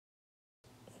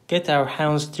get our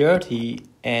hands dirty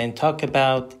and talk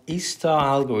about ISTA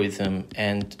algorithm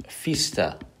and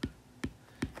FISTA.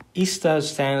 ISTA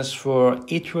stands for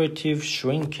Iterative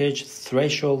Shrinkage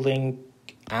Thresholding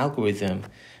Algorithm,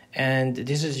 and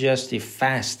this is just the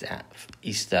fast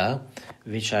ISTA,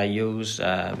 which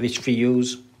we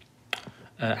use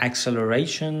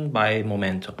acceleration by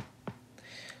momentum.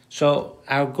 So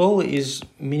our goal is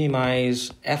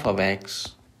minimize f of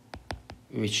x,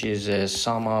 which is a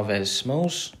sum of a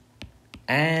smooth,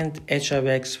 and h of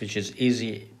x, which is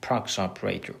easy prox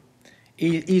operator.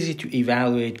 Easy to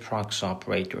evaluate prox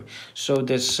operator. So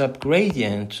the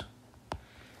subgradient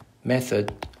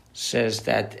method says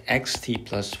that xt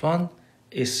plus 1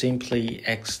 is simply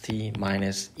xt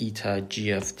minus eta g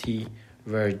of t,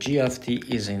 where g of t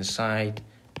is inside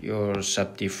your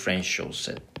subdifferential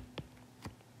set.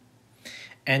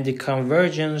 And the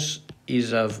convergence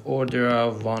is of order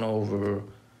of 1 over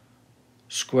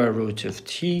square root of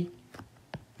t,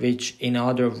 which in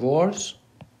other words,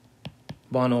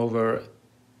 1 over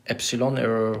epsilon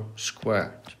error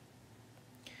squared.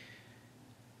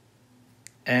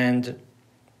 And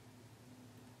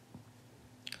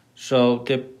so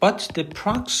the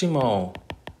proximal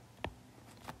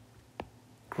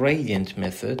gradient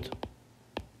method,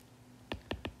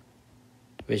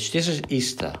 which this is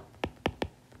ISTA.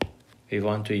 We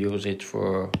want to use it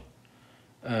for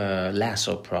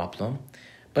Lasso problem.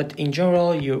 But in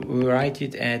general, you write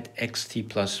it at xt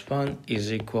plus 1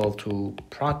 is equal to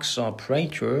prox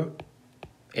operator,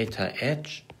 eta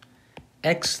h,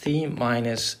 xt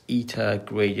minus eta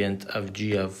gradient of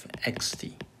g of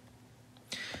xt.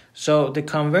 So the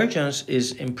convergence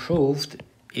is improved,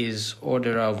 is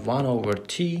order of 1 over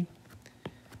t,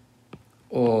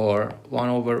 or 1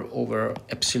 over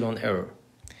epsilon error.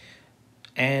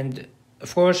 And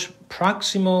of course,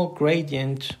 proximal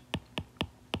gradient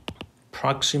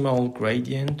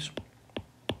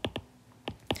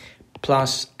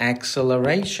plus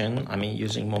acceleration,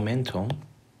 using momentum,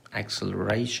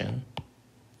 acceleration,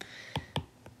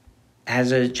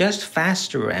 has a just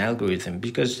faster algorithm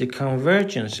because the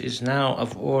convergence is now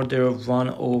of order of 1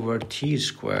 over t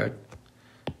squared.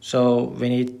 So we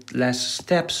need less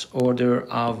steps, order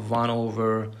of 1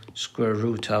 over square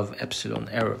root of epsilon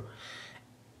error.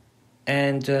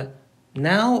 And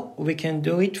now we can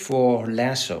do it for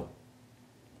Lasso.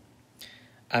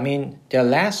 The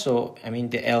Lasso,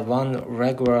 the L1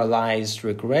 regularized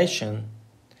regression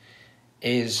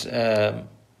is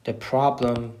the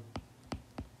problem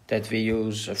that we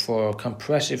use for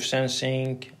compressive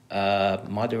sensing,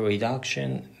 model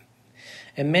reduction,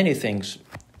 and many things.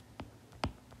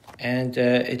 And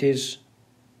it is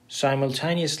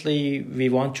simultaneously we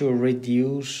want to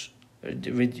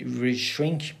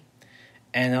shrink,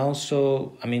 and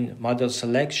also model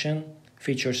selection,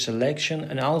 feature selection,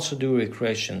 and also do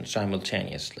regression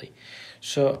simultaneously.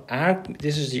 So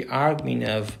this is the argmin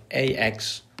of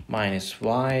ax minus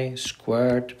y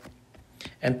squared,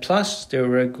 and plus the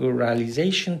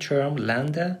regularization term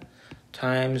lambda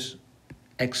times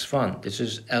x1. This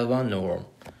is L1 norm.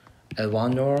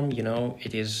 L1 norm,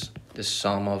 it is the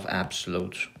sum of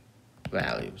absolute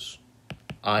values.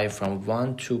 I from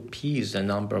 1 to p is the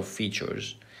number of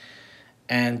features.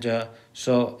 And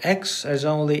so x has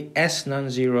only S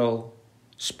non-zero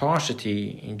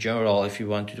sparsity in general if you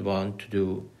want to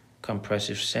do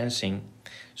compressive sensing.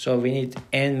 So we need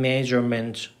n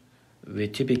measurement,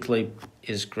 which typically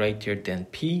is greater than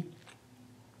p.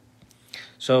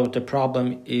 So the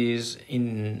problem is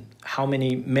in how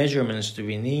many measurements do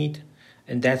we need,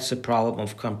 and that's the problem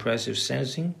of compressive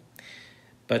sensing.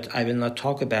 But I will not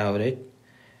talk about it.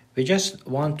 We just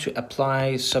want to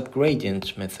apply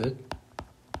subgradient method.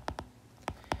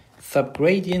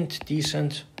 Subgradient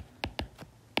descent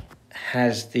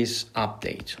has this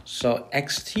update. So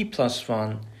xt plus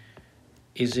 1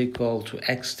 is equal to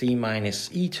xt minus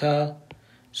eta.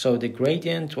 So the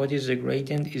gradient, what is the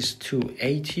gradient? Is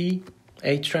 2AT,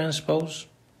 A transpose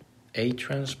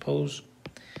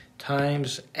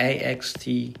times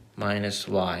axt minus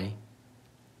y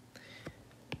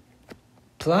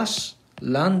plus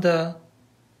lambda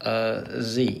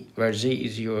z, where z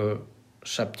is your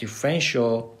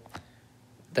subdifferential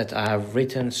that I have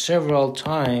written several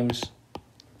times,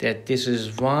 that this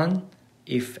is 1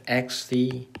 if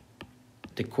xt,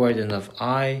 the coordinate of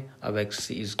I of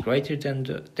xt is greater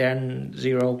than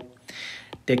 0.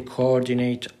 The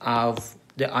coordinate of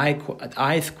the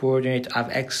ith coordinate of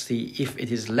xt, if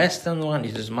it is less than 1,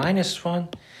 it is minus 1.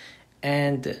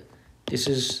 And this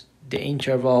is the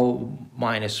interval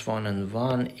minus 1 and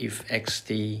 1 if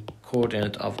xt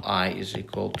coordinate of I is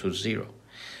equal to 0.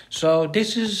 So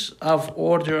this is of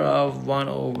order of 1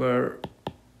 over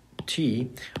t,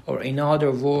 or in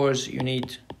other words, you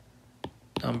need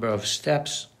number of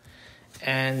steps.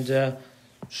 And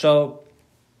so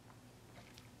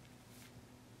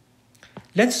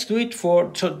let's do it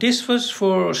so this was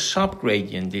for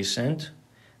subgradient descent.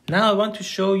 Now I want to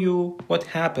show you what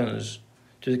happens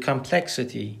to the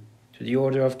complexity, to the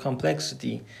order of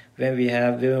complexity, when we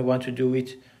want to do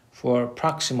it for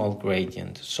proximal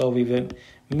gradient. So we will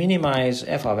minimize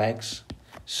f of x,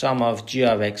 sum of g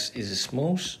of x is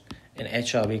smooth, and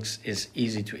h of x is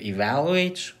easy to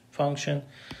evaluate function.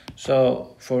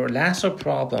 So for Lasso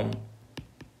problem,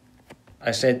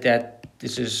 I said that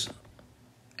this is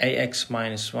ax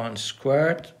minus 1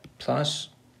 squared plus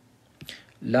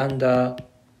lambda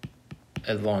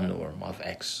L1 norm of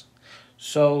x.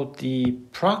 So the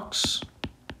prox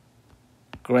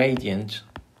gradient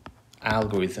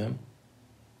algorithm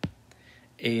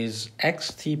is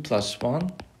xt plus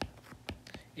 1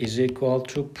 is equal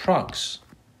to prox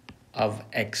of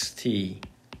xt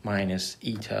minus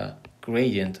eta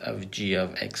gradient of g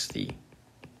of xt.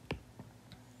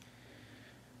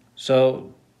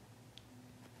 So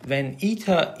when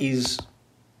eta is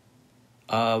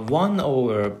 1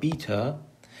 over beta,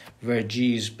 where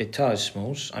g is beta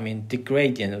smooth, I mean the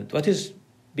gradient, what is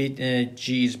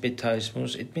g is beta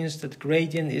smooth? It means that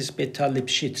gradient is beta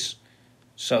Lipschitz.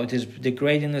 So the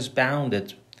gradient is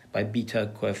bounded by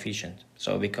beta coefficient.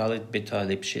 So we call it beta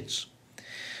Lipschitz.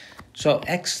 So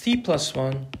xt plus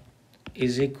 1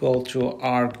 is equal to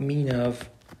arg mean of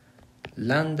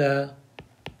lambda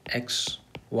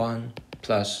x1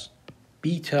 plus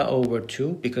beta over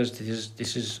 2, because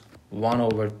this is 1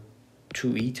 over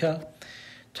 2 eta,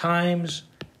 times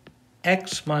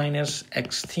x minus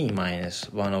xt minus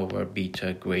 1 over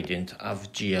beta gradient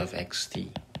of g of xt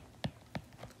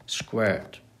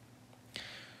squared.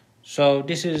 So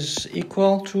this is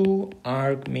equal to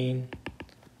arg mean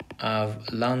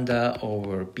of lambda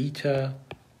over beta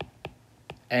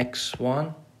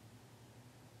x1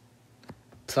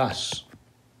 plus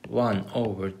 1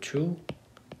 over 2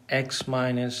 x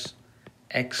minus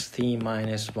xt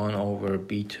minus 1 over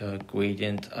beta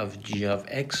gradient of g of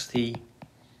xt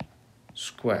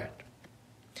squared.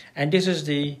 And this is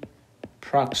the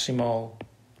proximal.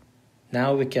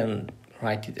 Now we can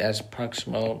write it as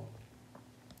proximal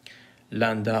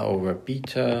lambda over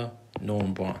beta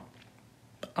norm 1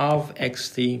 of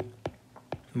xt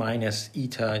minus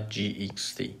eta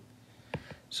gxt.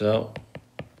 So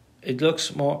it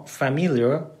looks more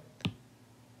familiar,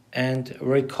 and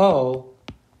recall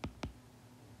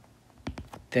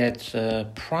that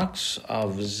prox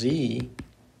of z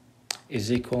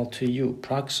is equal to u.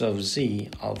 Prox of z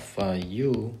alpha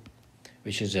u,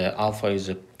 which is alpha is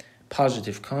a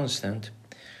positive constant,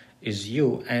 is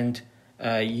u, and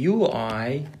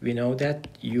ui, we know that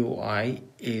ui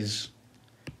is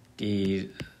the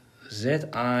zi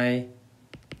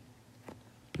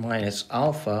minus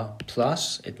alpha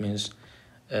plus, it means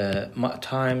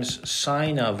times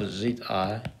sine of zi.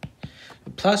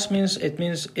 Plus means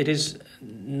it is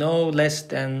no less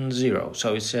than 0.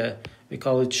 So it's we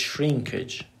call it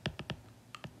shrinkage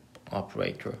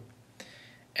operator.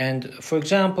 And for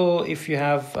example, if you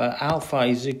have alpha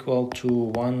is equal to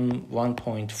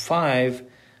 1.5,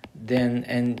 then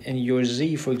and your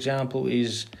z, for example,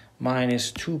 is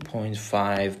minus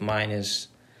 2.5 minus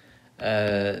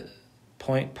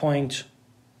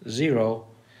 0.0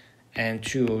 and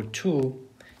 2 or 2,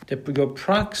 your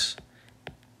prox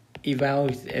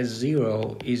evaluated as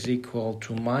 0 is equal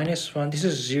to minus 1. This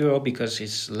is 0 because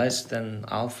it's less than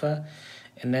alpha,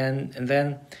 and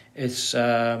then it's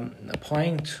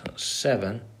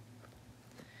 0.7.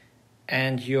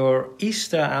 And your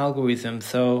ISTA algorithm,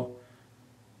 so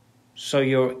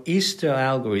your ISTA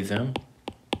algorithm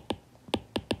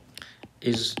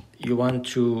is you want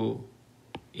to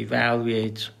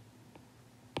evaluate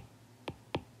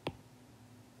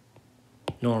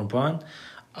norm 1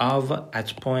 of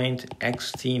at point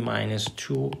xt minus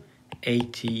 2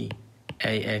 at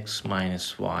ax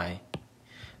minus y.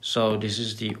 So this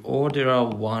is the order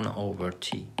of 1 over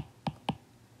t.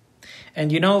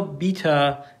 And you know,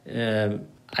 beta,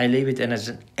 I leave it as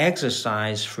an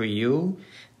exercise for you,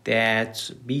 that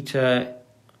beta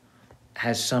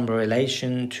has some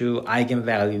relation to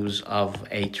eigenvalues of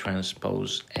A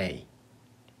transpose A.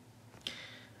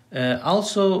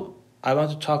 Also, I want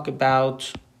to talk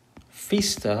about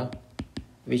FISTA,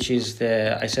 which is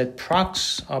I said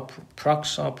prox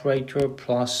operator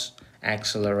plus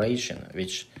acceleration,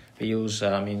 which we use,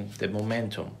 the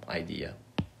momentum idea.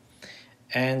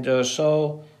 And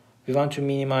so we want to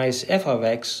minimize f of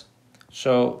x.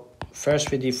 So first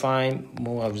we define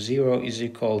mu of 0 is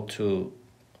equal to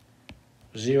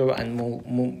 0 and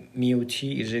mu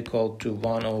t is equal to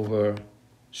 1 over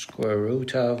square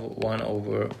root of 1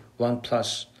 over 1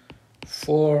 plus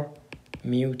 4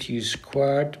 mu t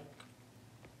squared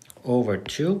over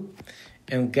 2,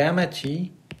 and gamma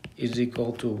t is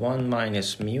equal to 1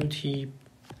 minus mu t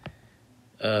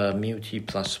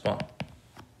plus 1.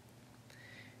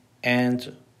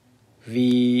 And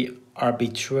we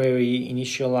arbitrarily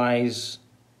initialize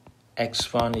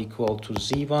x1 equal to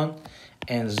z1,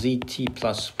 and zt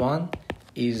plus 1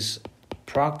 is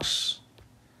prox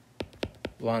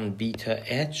 1 beta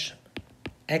h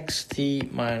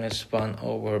xt minus 1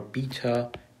 over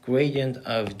beta gradient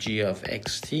of g of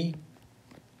xt,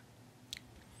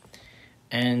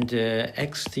 and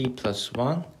xt plus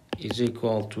 1 is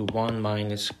equal to 1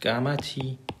 minus gamma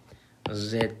t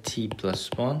zt plus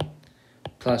 1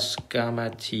 plus gamma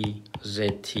t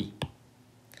zt.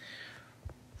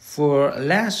 For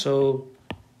Lasso,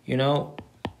 you know,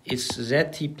 its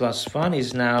zt plus 1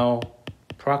 is now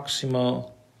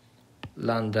proximal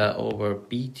lambda over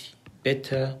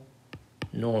beta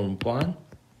norm 1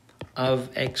 of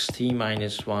xt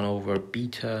minus 1 over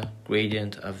beta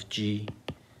gradient of g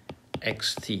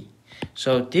xt.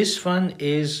 So this one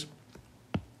is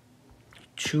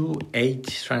 2 8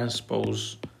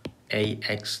 transpose a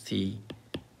xt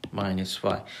minus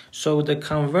y. So the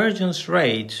convergence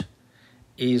rate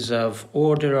is of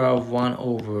order of 1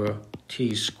 over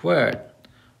t squared,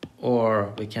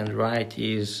 or we can write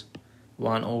is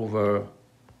 1 over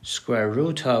square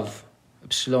root of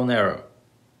epsilon error.